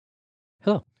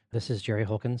This is Jerry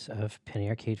Holkins of Penny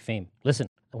Arcade fame. Listen,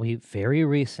 we very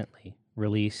recently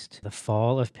released the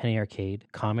Fall of Penny Arcade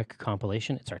comic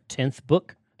compilation. It's our 10th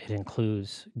book. It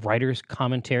includes writer's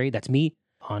commentary, that's me,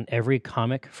 on every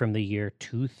comic from the year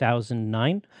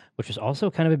 2009, which was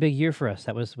also kind of a big year for us.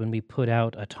 That was when we put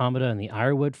out Automata and the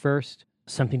Ironwood first.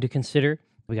 Something to consider.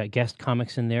 We got guest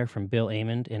comics in there from Bill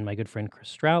Amond and my good friend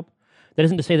Chris Straub. That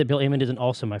isn't to say that Bill Amond isn't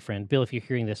also my friend. Bill, if you're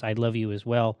hearing this, I love you as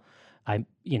well.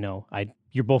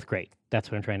 You're both great. That's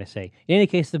what I'm trying to say. In any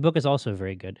case, the book is also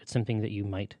very good. It's something that you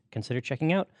might consider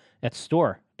checking out at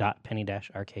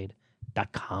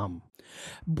store.penny-arcade.com.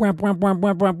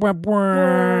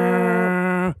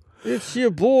 It's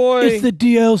your boy. It's the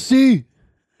DLC.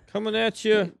 Coming at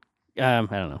you. I don't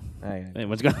know. Hey,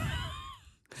 what's going on?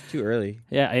 It's too early.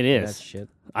 Yeah, it is. That shit.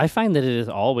 I find that it is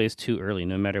always too early,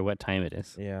 no matter what time it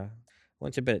is. Yeah.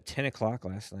 Went to bed at 10 o'clock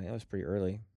last night. That was pretty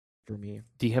early for me.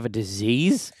 Do you have a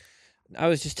disease? I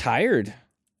was just tired.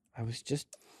 I was just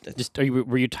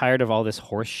were you tired of all this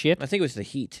horse shit? I think it was the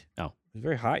heat. Oh. It was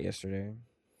very hot yesterday.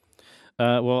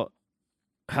 Well,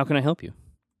 how can I help you?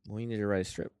 Well, you need to write a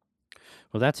strip.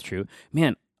 Well, that's true.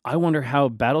 Man, I wonder how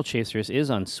Battle Chasers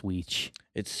is on Switch.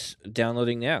 It's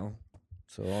downloading now.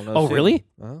 So I'll know Oh, soon. really?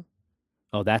 Uh-huh.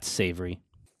 Oh, that's savory.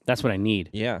 That's what I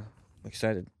need. Yeah. I'm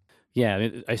excited. Yeah,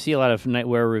 I see a lot of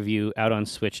Nightwear review out on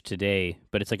Switch today,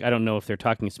 but it's like I don't know if they're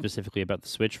talking specifically about the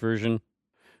Switch version.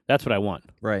 That's what I want.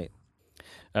 Right.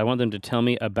 I want them to tell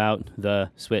me about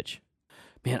the Switch.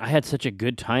 Man, I had such a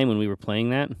good time when we were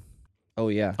playing that. Oh,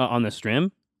 yeah. On the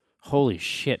stream. Holy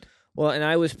shit. Well, and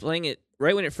I was playing it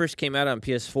right when it first came out on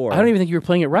PS4. I don't even think you were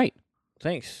playing it right.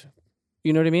 Thanks.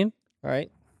 You know what I mean? All right.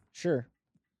 Sure.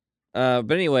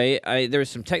 But anyway, there was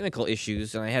some technical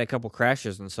issues, and I had a couple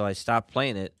crashes, and so I stopped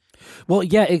playing it. Well,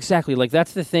 yeah, exactly. Like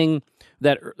that's the thing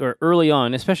that early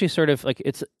on, especially sort of like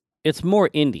it's more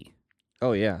indie.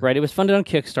 Oh, yeah. Right. It was funded on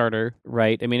Kickstarter,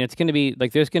 right? I mean, it's going to be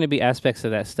like there's going to be aspects of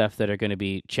that stuff that are going to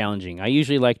be challenging. I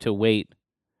usually like to wait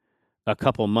a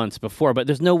couple months before, but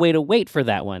there's no way to wait for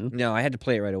that one. No, I had to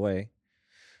play it right away.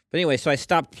 But anyway, so I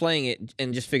stopped playing it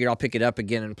and just figured I'll pick it up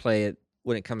again and play it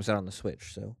when it comes out on the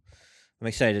Switch. So I'm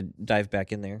excited to dive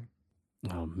back in there.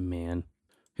 Oh, man.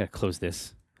 I got to close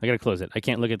this. I got to close it. I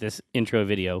can't look at this intro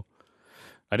video.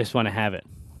 I just want to have it.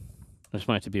 I just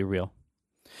want it to be real.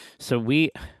 So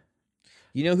You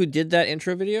know who did that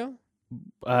intro video?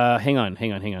 Hang on.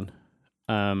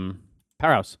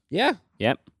 Powerhouse. Yeah.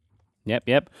 Yep.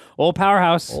 Old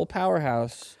Powerhouse. Old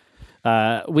Powerhouse. We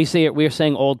are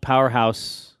saying Old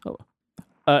Powerhouse. Oh.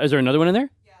 Is there another one in there?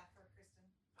 Yeah, for Kristen.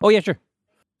 Oh, yeah, sure.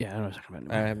 Yeah, I don't know what I'm talking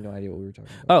about. I have no idea what we were talking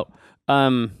about.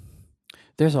 Oh,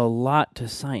 there's a lot to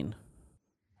sign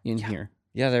in here.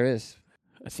 Yeah, there is.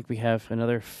 I think we have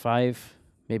another 5,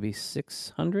 maybe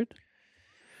 600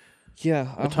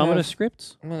 Yeah. Automata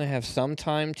scripts. I'm going to have some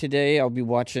time today. I'll be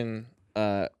watching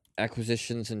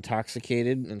Acquisitions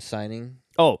Intoxicated and signing.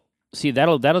 Oh, see,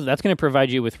 that's going to provide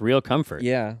you with real comfort.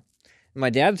 Yeah. My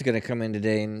dad's going to come in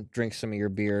today and drink some of your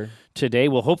beer. Today,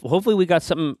 well, hopefully we got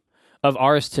something of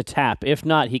ours to tap. If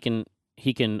not, he can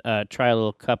try a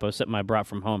little cup of something I brought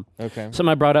from home. Okay. Something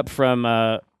I brought up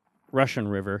from Russian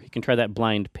River. He can try that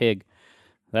blind pig.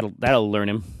 That'll learn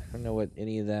him. I don't know what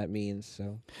any of that means,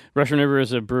 so. Russian River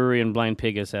is a brewery, and blind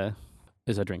pig is a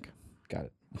drink. Got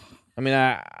it. I mean,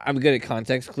 I'm good at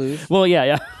context clues. Well,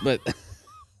 yeah. But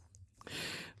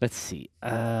Let's see.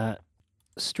 Streep.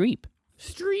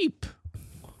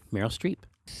 Meryl Streep.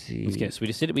 See. Okay, so we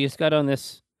just got on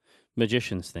this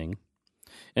magician's thing,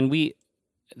 and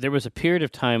there was a period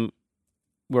of time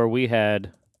where we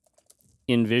had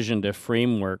envisioned a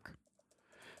framework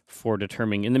for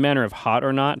determining, in the manner of hot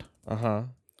or not,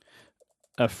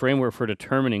 a framework for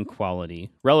determining quality,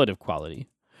 relative quality,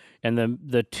 and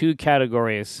the two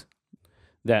categories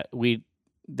that we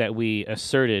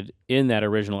asserted in that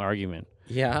original argument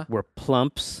were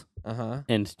plumps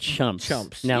and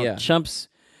chumps. Now, chumps,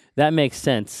 that makes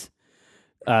sense.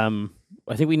 I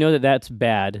think we know that that's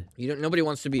bad. Nobody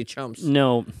wants to be a chumps.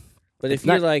 No. But if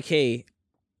you're like, hey,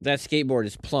 that skateboard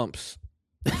is plumps.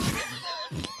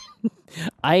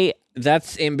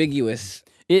 That's ambiguous.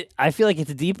 I feel like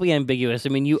it's deeply ambiguous. I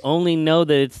mean, you only know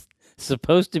that it's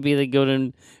supposed to be the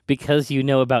golden because you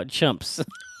know about chumps.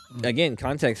 Again,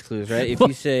 context clues, right? If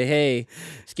you say, hey,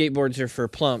 skateboards are for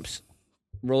plumps,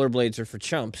 rollerblades are for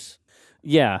chumps.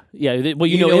 Yeah. Well,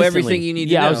 you know instantly. everything you need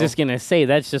to know. Yeah, I was just going to say,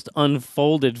 that's just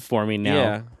unfolded for me now.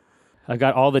 Yeah. I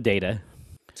got all the data.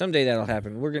 Someday that'll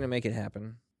happen. We're going to make it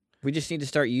happen. We just need to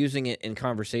start using it in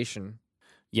conversation.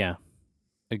 Yeah.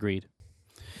 Agreed.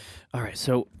 All right,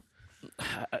 so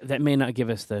that may not give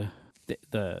us the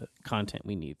content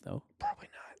we need, though. Probably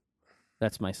not.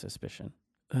 That's my suspicion.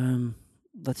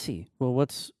 Let's see. Well,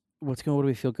 what do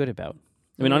we feel good about?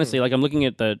 I mean, honestly, like I'm looking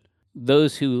at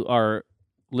those who are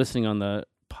listening on the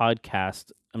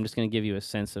podcast. I'm just going to give you a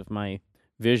sense of my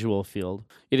visual field.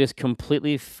 It is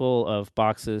completely full of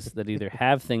boxes that either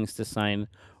have things to sign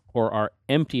or are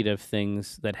emptied of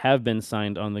things that have been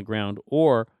signed on the ground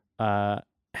or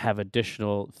have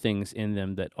additional things in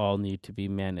them that all need to be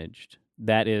managed.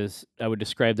 That is, I would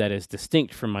describe that as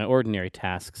distinct from my ordinary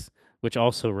tasks, which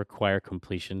also require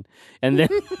completion. And then,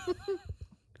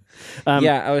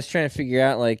 I was trying to figure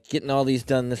out like getting all these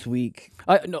done this week.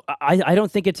 I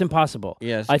don't think it's impossible.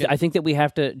 Yes, I think that we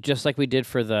have to, just like we did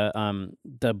for the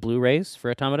Blu-rays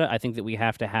for Automata. I think that we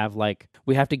have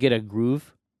to get a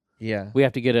groove. Yeah, We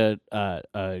have to get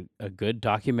a good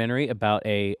documentary about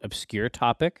a obscure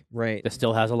topic right. that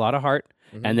still has a lot of heart,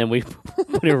 and then we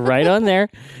put it right on there,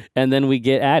 and then we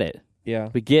get at it. Yeah,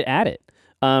 We get at it.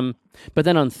 But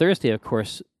then on Thursday, of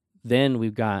course, then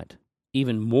we've got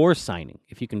even more signing,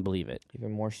 if you can believe it,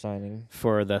 even more signing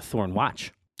for the Thorn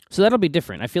Watch. So that'll be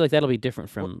different. I feel like that'll be different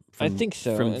from I think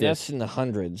so. From And this. that's in the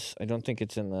hundreds. I don't think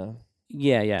it's in the.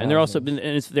 Yeah, and they're also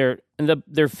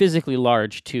they're physically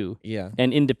large too, Yeah,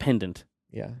 and independent,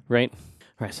 yeah. right? All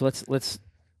right, so let's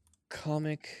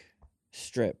Comic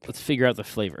strip. figure out the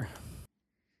flavor.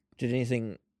 Did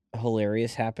anything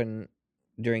hilarious happen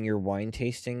during your wine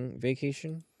tasting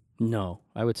vacation? No,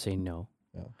 I would say no.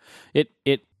 No.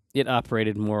 It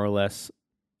operated more or less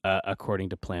according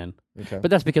to plan, Okay.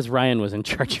 but that's because Ryan was in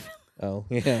charge of it. Oh,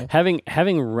 yeah. having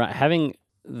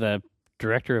the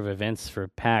director of events for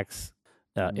PAX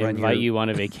invite you on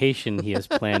a vacation he has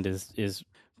planned is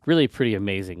really pretty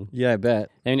amazing. Yeah, I bet.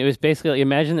 I mean, it was basically,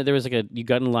 imagine that there was you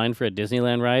got in line for a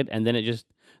Disneyland ride, and then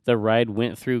the ride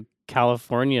went through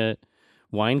California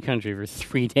wine country for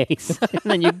 3 days, and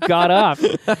then you got off.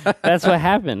 That's what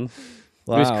happened.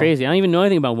 Wow. It was crazy. I don't even know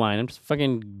anything about wine. I'm just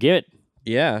fucking give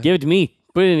Yeah. it to me.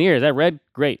 Put it in here. Is that red?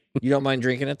 Great. You don't mind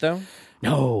drinking it, though?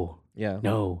 No. Yeah.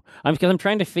 No. Because I'm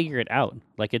trying to figure it out.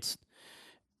 Like it's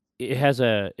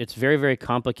very, very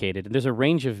complicated. And there's a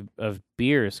range of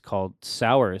beers called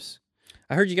sours.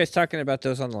 I heard you guys talking about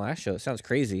those on the last show. It sounds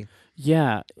crazy.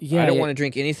 Yeah. I don't want to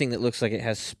drink anything that looks like it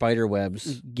has spider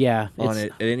webs on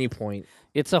it at any point.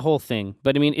 It's a whole thing.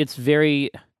 But I mean,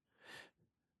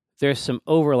 there's some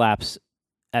overlaps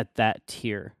at that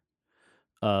tier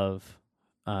of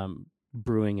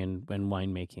brewing and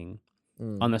winemaking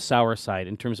on the sour side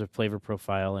in terms of flavor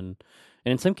profile and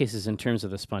in some cases in terms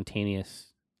of the spontaneous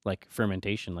like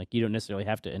fermentation. Like you don't necessarily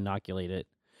have to inoculate it.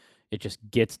 It just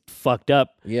gets fucked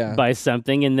up by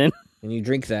something and then and you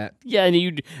drink that. Yeah,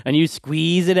 and you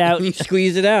squeeze it out. You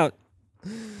squeeze it out.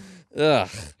 Ugh.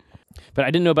 But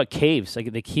I didn't know about caves.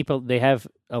 Like they have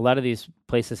a lot of these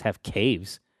places have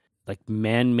caves, like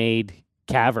man-made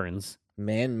caverns.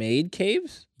 Man-made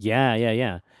caves?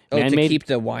 Yeah. Oh, man-made to keep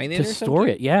the wine in to or store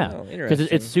something? it. Yeah, Oh, because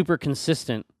it's interesting. super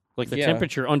consistent. Like the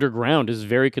temperature underground is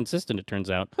very consistent. It turns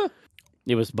out.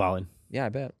 It was ballin'. Yeah, I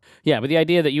bet. Yeah, but the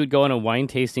idea that you would go on a wine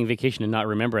tasting vacation and not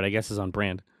remember it, I guess, is on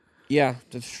brand. Yeah,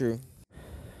 that's true.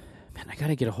 Man, I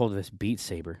gotta get a hold of this Beat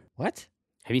Saber. What?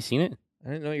 Have you seen it? I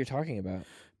didn't know what you're talking about.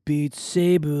 Beat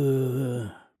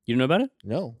Saber. You don't know about it?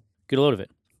 No. Get a load of it.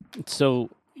 So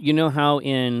you know how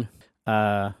in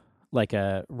like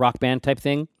a rock band type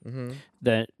thing,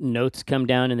 the notes come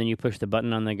down and then you push the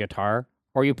button on the guitar,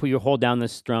 or you hold down the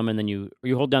strum and then you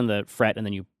hold down the fret and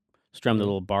then you strum the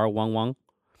little bar, wong wong.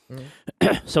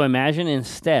 So imagine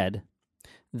instead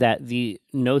that the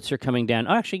notes are coming down.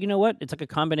 Oh, actually, you know what? It's like a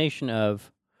combination of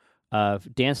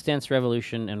Dance Dance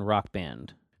Revolution and Rock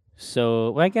Band.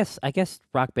 So well, I guess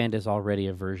Rock Band is already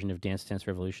a version of Dance Dance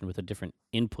Revolution with a different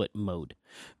input mode.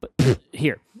 But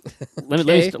here, let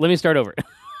me start over.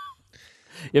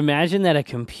 Imagine that a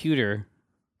computer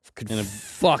Could and a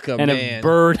fuck a and man. a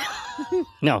bird.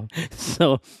 No,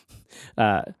 so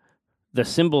the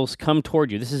symbols come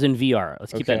toward you. This is in VR.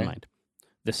 Let's keep that in Okay. mind.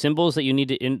 The symbols that you need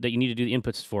to do the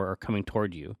inputs for are coming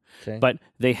toward you, Okay. but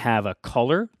they have a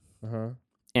color Uh-huh.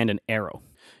 and an arrow,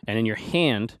 and in your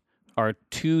hand are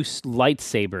two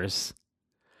lightsabers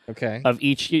Okay. of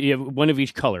each. You have one of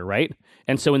each color, right?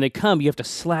 And so when they come, you have to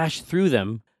slash through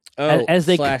them Oh, as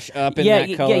they slash up in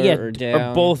that color or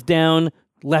down. or both down,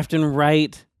 left and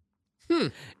right.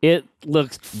 It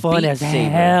looks fun Beat as Saber.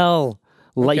 hell.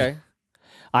 Like Okay.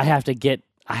 I have to get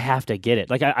it.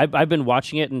 Like I've been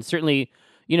watching it, and certainly,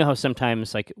 you know how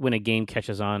sometimes like when a game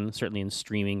catches on, certainly in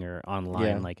streaming or online,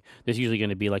 Yeah. like there's usually going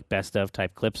to be like best of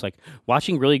type clips. Like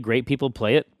watching really great people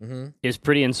play it is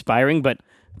pretty inspiring, but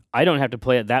I don't have to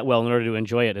play it that well in order to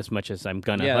enjoy it as much as I'm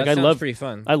gonna. Yeah, like that I sounds love pretty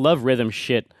fun. I love rhythm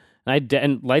shit, and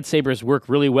lightsabers work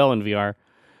really well in VR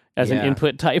as an Yeah.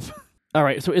 input type. All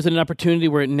right, so is it an opportunity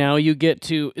where now you get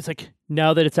to? It's like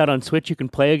now that it's out on Switch, you can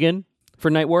play again for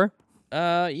Night War.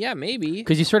 Yeah, maybe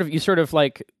Because you sort of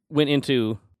like went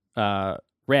into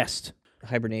rest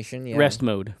hibernation. Yeah, rest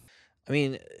mode. I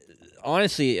mean,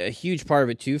 honestly, a huge part of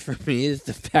it too for me is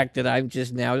the fact that I'm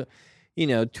just now,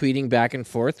 tweeting back and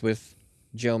forth with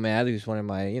Joe Mad, who's one of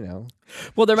my,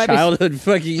 Well, there might childhood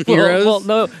fucking be heroes. Well,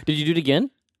 no, did you do it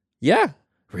again? Yeah,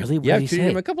 Really? What yeah, did I've he tweeted say?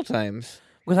 him a couple times.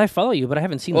 Because I follow you, but I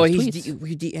haven't seen Oh, those tweets.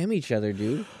 we DM each other,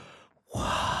 dude.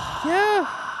 Yeah,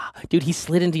 Dude, he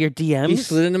slid into your DMs. he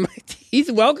slid into my.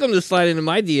 He's welcome to slide into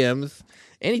my DMs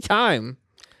anytime.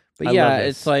 But I yeah, love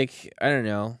this. it's like I don't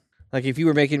know, like if you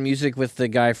were making music with the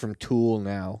guy from Tool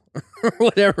now, or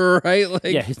whatever, right? Like,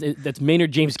 Yeah, that's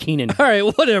Maynard James Keenan. all right,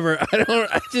 whatever.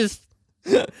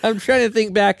 I'm trying to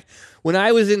think back when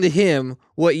I was into him,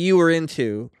 what you were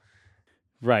into.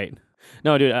 Right.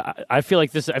 No, dude, I feel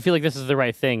like this. I feel like this is the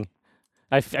right thing.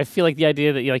 I feel like the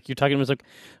idea that you're talking about is like,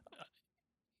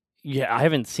 yeah, I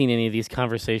haven't seen any of these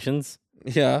conversations.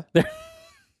 Yeah.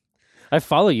 I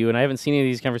follow you, and I haven't seen any of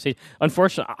these conversations.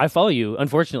 Unfortunately, I follow you.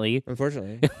 Unfortunately,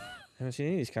 Unfortunately, I haven't seen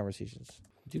any of these conversations.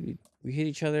 Dude, we hit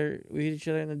each other. We hit each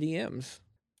other in the DMs.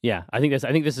 yeah, I think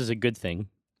this is a good thing.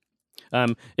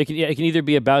 It can either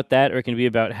be about that, or it can be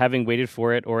about having waited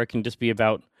for it, or it can just be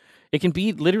about. It can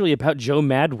be literally about Joe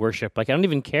Mad worship. Like I don't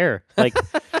even care. Like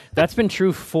that's been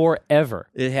true forever.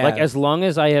 It has. Like as long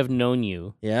as I have known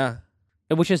you, Yeah.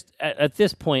 which is at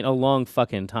this point a long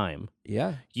fucking time.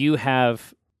 Yeah. You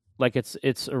have like it's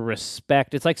a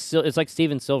respect. It's like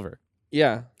Steven Silver.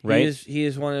 Yeah. Right? He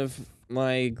is one of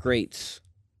my greats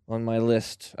on my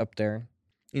list up there.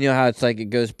 You know how it's like it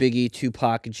goes Biggie,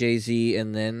 Tupac, Jay-Z,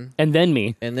 and then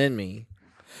me.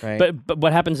 Right. But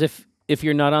what happens if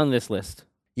you're not on this list?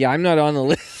 Yeah, I'm not on the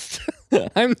list.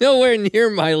 I'm nowhere near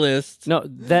my list. No,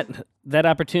 that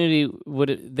opportunity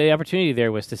the opportunity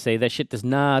there was to say that shit does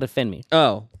not offend me.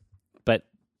 Oh, But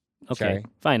okay, sorry.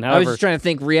 fine. I However, was just trying to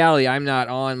think reality. I'm not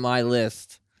on my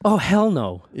list. oh hell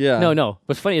no. Yeah. No.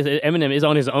 What's funny is that Eminem is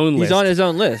on his own list. He's on his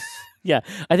own list. Yeah,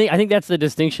 I think that's the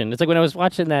distinction. It's like when I was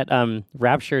watching that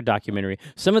Rapture documentary.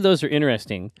 Some of those are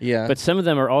interesting, Yeah. but some of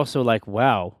them are also like,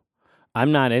 wow,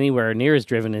 I'm not anywhere near as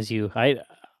driven as you.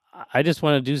 I just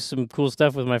want to do some cool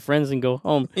stuff with my friends and go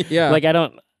home. yeah. Like I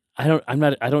don't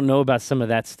know about some of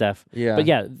that stuff. yeah. But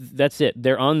yeah, that's it.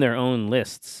 They're on their own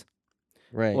lists.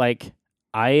 Right. Like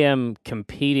I am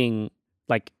competing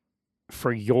like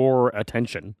for your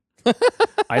attention.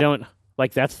 I don't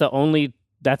like that's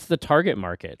the target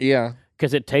market yeah.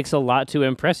 because it takes a lot to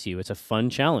impress you. It's a fun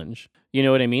challenge. You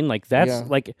know what I mean? Like that's Yeah.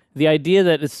 like the idea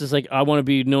that it's just like I want to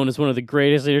be known as one of the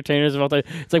greatest entertainers of all time.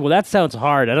 It's like, well, that sounds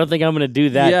hard. I don't think I'm going to do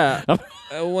that. Yeah.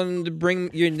 I wanted to bring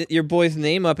your boy's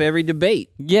name up every debate.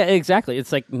 Yeah, exactly.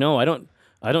 It's like no, I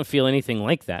don't feel anything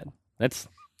like that. That's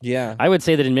Yeah. I would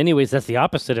say that in many ways that's the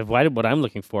opposite of what I'm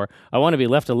looking for. I want to be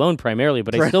left alone primarily,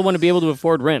 but I still want to be able to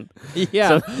afford rent.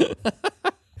 Yeah. So-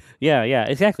 yeah,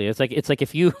 exactly. It's like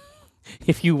if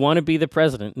you want to be the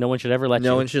president, no one should ever let you.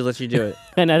 No one should let you do it.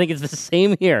 And I think it's the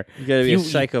same here. You gotta be You- a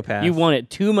psychopath. You want it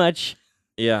too much.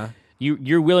 Yeah.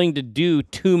 You're willing to do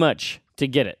too much to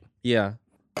get it. Yeah.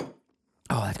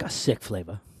 Oh, that's got sick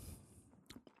flavor.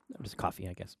 Just coffee,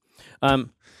 I guess. But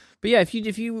yeah,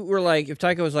 if you were like, if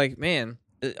Taika was like, man,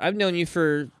 I've known you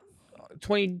for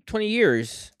 20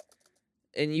 years,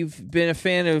 and you've been a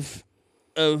fan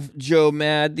of Joe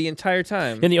Mad the entire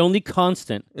time, And the only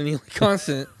constant, and the only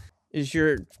constant is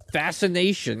your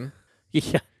fascination,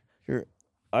 yeah, your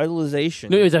idolization.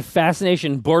 no, it was a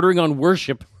fascination bordering on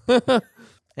worship.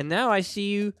 And now I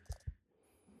see you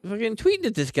fucking tweeting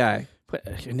at this guy. But,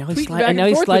 now Tweeting he's, back and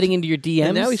he's forth sliding with- into your DMs.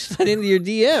 And now he's slid into your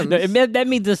DMs. No, that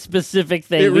means a specific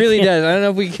thing. It We really can't- does. I don't know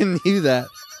if we can do that.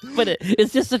 But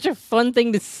it's just such a fun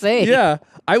thing to say. Yeah.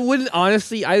 I wouldn't,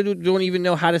 honestly, I don't even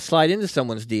know how to slide into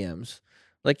someone's DMs.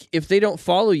 Like, if they don't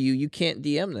follow you, you can't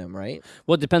DM them, right?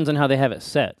 Well, it depends on how they have it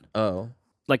set. Oh.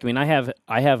 Like, I mean, I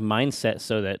have mine set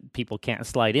so that people can't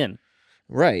slide in.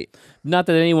 Right. Not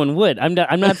that anyone would. I'm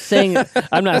not saying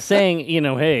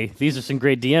hey, these are some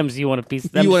great DMs. You want a piece?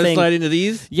 You want to slide into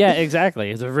these? Yeah,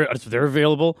 exactly. They're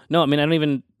available. No, I mean I don't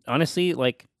even honestly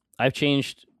like. I've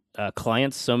changed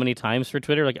clients so many times for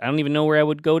Twitter. Like I don't even know where I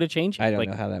would go to change it. I don't like,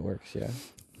 know how that works, yeah.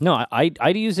 No,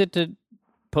 I'd use it to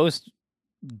post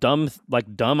dumb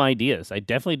ideas. I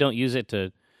definitely don't use it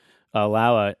to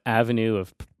allow an avenue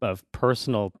of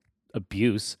personal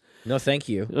abuse. No, thank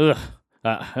you. Ugh.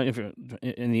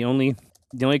 And the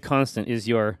only constant is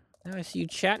your. Now I see you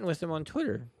chatting with him on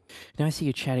Twitter. Now I see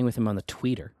you chatting with him on the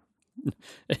tweeter.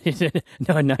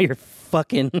 now you're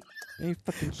fucking You're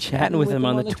fucking chatting with him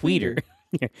on the tweeter.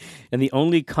 And the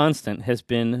only constant has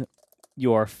been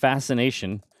your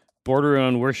fascination, bordering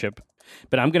on worship.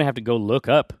 But I'm gonna have to go look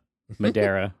up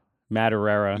Madeira.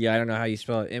 Yeah, I don't know how you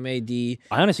spell it. M-A-D.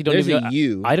 I honestly don't There's even a know.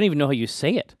 U. I don't even know how you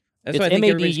say it. That's It's why I think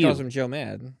everybody M-A-D-U. calls him Joe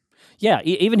Mad. Yeah,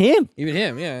 even him. Even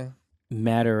him, yeah.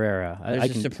 Madeira.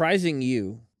 There's a surprising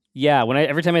U. Yeah,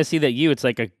 every time I see that U, it's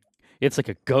like a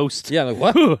ghost. Yeah, I'm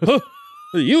like, what? What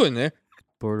are you in there?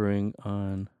 Bordering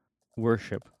on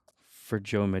worship for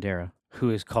Joe Madeira,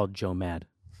 who is called Joe Mad.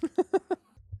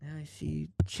 Now I see you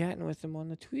chatting with him on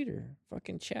the tweeter.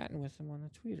 Fucking chatting with him on the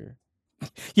tweeter.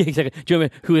 Yeah, exactly. Joe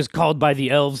Mad, who is called by the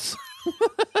elves.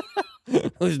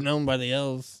 Who's known by the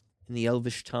elves in the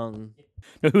elvish tongue.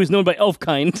 No, who is known by elf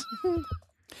kind.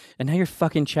 And now you're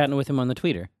fucking chatting with him on the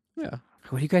tweeter. Yeah.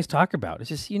 What do you guys talk about? It's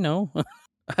just,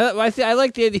 I like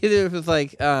the idea that it was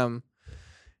like,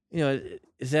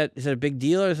 is that a big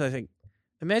deal? Or is that like,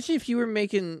 imagine if you were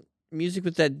making music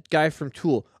with that guy from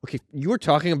Tool. Okay, you were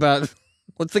talking about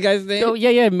what's the guy's name? Oh,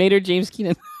 yeah, Maynard James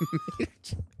Keenan.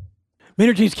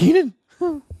 Maynard James Keenan?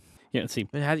 Yeah, let's see.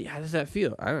 And how does that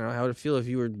feel? I don't know. How would it feel if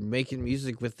you were making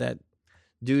music with that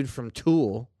dude from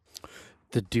Tool?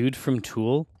 The dude from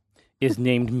Tool is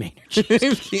named Maynard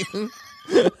James Keenan.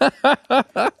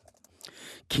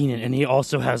 Keenan, and he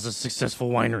also has a successful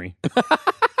winery.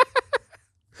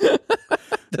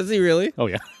 Does he really? Oh,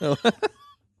 yeah. Oh.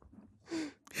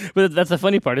 But that's the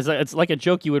funny part. It's like a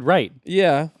joke you would write.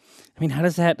 Yeah. I mean, how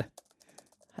does it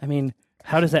feel?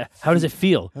 How does it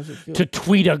feel? To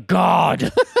tweet a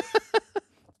god?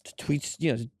 To tweet,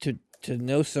 to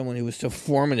know someone who was so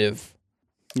formative.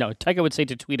 No, Taika would say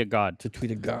to tweet a god. To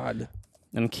tweet a god.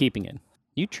 And I'm keeping it.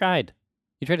 You tried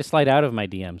to slide out of my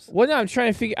DMs. Well, no, I'm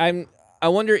trying to figure. I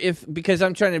wonder if, because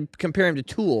I'm trying to compare him to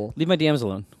Tool. Leave my DMs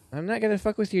alone. I'm not gonna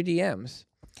fuck with your DMs.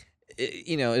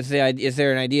 Is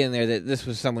there an idea in there that this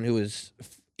was someone who was,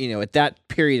 at that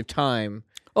period of time?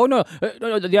 Oh no,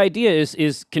 no, the idea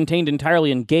is contained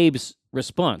entirely in Gabe's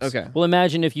response. Okay. Well,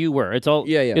 imagine if you were. It's all.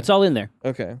 Yeah. It's all in there.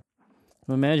 Okay.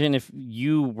 Well, imagine if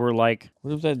you were like.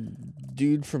 What if that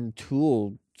dude from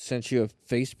Tool sent you a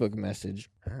Facebook message?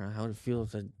 I don't know how it feel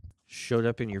if that showed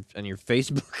up on your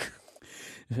Facebook.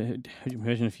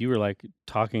 Imagine if you were like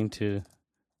talking to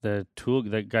the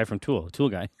guy from Tool, the Tool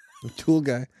guy. The Tool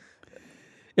guy.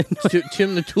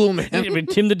 Tim the Tool Man.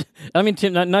 Tim,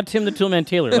 not Tim the Tool Man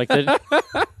Taylor, like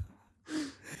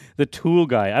the Tool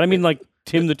guy. I don't mean like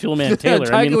Tim the Tool Man Taylor.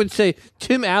 Tiger would say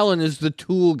Tim Allen is the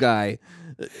Tool guy.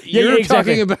 You're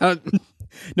exactly. talking about.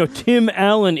 No, Tim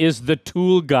Allen is the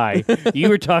Tool guy. You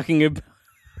were talking about.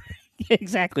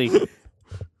 Exactly.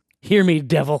 Hear me,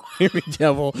 devil. Hear me,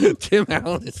 devil. Tim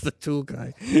Allen is the Tool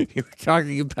guy. You were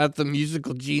talking about the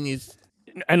musical genius.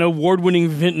 An award-winning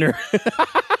vintner.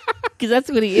 Because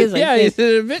that's what he is. Yeah, he's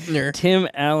a vintner. Tim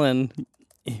Allen.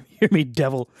 Hear me,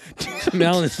 devil. Tim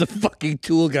Allen is the fucking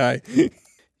Tool guy.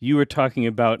 You were talking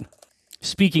about.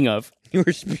 Speaking of. You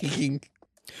were speaking.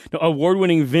 No,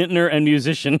 award-winning vintner and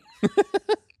musician.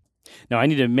 Now, I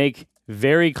need to make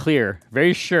very clear,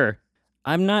 very sure,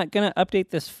 I'm not going to update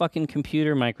this fucking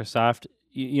computer, Microsoft.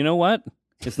 You know what?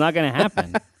 It's not going to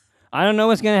happen. I don't know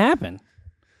what's going to happen.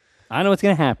 I know what's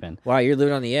going to happen. Wow, you're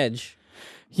living on the edge.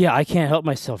 Yeah, I can't help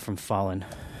myself from falling.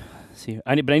 See,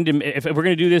 I need to. If we're going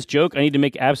to do this joke, I need to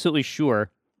make absolutely sure.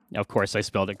 Of course, I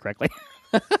spelled it correctly.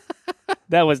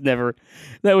 That was never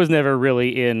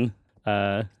really in.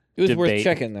 It was debate. worth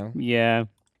checking, though. Yeah.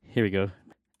 Here we go.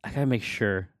 I gotta make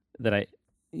sure that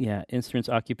instruments,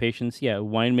 occupations. Yeah,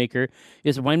 winemaker.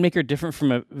 Is a winemaker different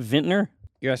from a vintner?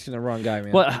 You're asking the wrong guy,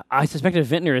 man. Well, I suspect a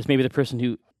vintner is maybe the person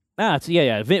who.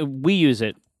 We use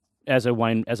it as a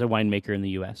winemaker in the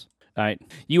U.S. All right.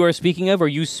 You are speaking of, or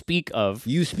you speak of?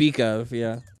 You speak of,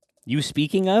 yeah. You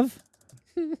speaking of?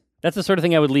 That's the sort of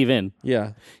thing I would leave in.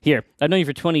 Yeah. Here, I've known you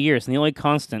for 20 years, and the only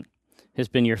constant has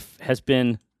been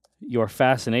your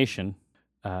fascination,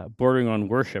 bordering on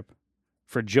worship,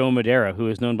 for Joe Madeira, who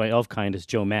is known by Elfkind as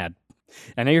Joe Mad.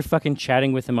 And now you're fucking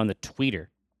chatting with him on the tweeter.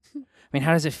 I mean,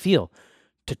 how does it feel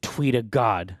to tweet a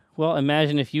god? Well,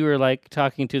 imagine if you were like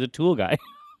talking to the Tool guy.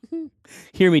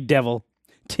 Hear me, devil.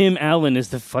 Tim Allen is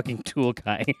the fucking Tool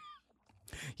guy.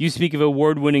 You speak of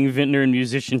award-winning vintner and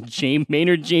musician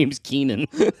Maynard James Keenan.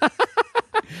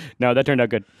 No, that turned out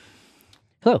good.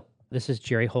 Hello, this is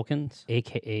Jerry Holkins,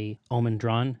 a.k.a. Omen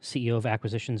Drawn, CEO of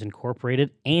Acquisitions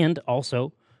Incorporated, and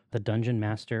also the Dungeon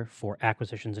Master for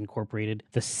Acquisitions Incorporated,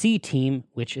 the C Team,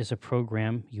 which is a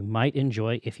program you might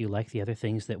enjoy if you like the other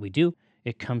things that we do.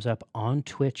 It comes up on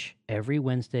Twitch every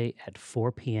Wednesday at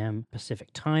 4 p.m. Pacific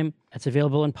time. It's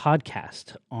available in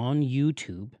podcast on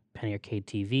YouTube, Penny Arcade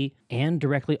TV, and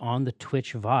directly on the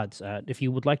Twitch VODs. If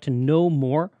you would like to know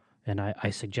more, and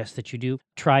I suggest that you do,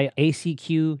 try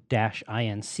ACQ-INC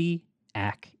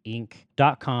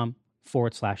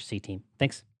ackinc.com/cteam.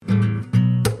 Thanks.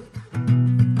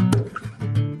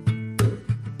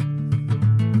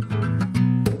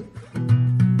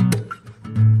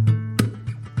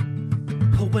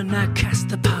 When I cast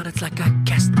the pot, it's like I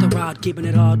cast the rod, keeping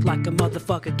it hard like a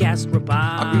motherfucker gas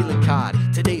robot. I'm reeling cod,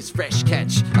 today's fresh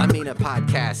catch. I mean a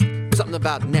podcast, something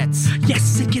about nets.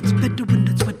 Yes, it gets better when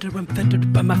it's wetter. I'm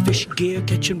fettered by my fish gear,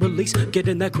 catch and release, get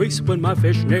in that crease when my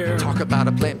fish near. Talk about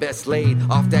a plant best laid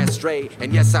off that stray,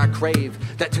 and yes, I crave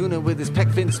that tuna with his peck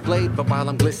fin splayed. But while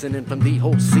I'm glistening from the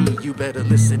whole sea, you better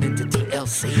listen into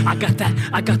TLC. I got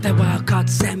that wild caught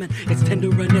salmon. It's tender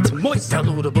and it's moist.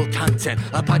 Downloadable content,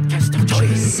 a podcast of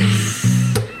choice.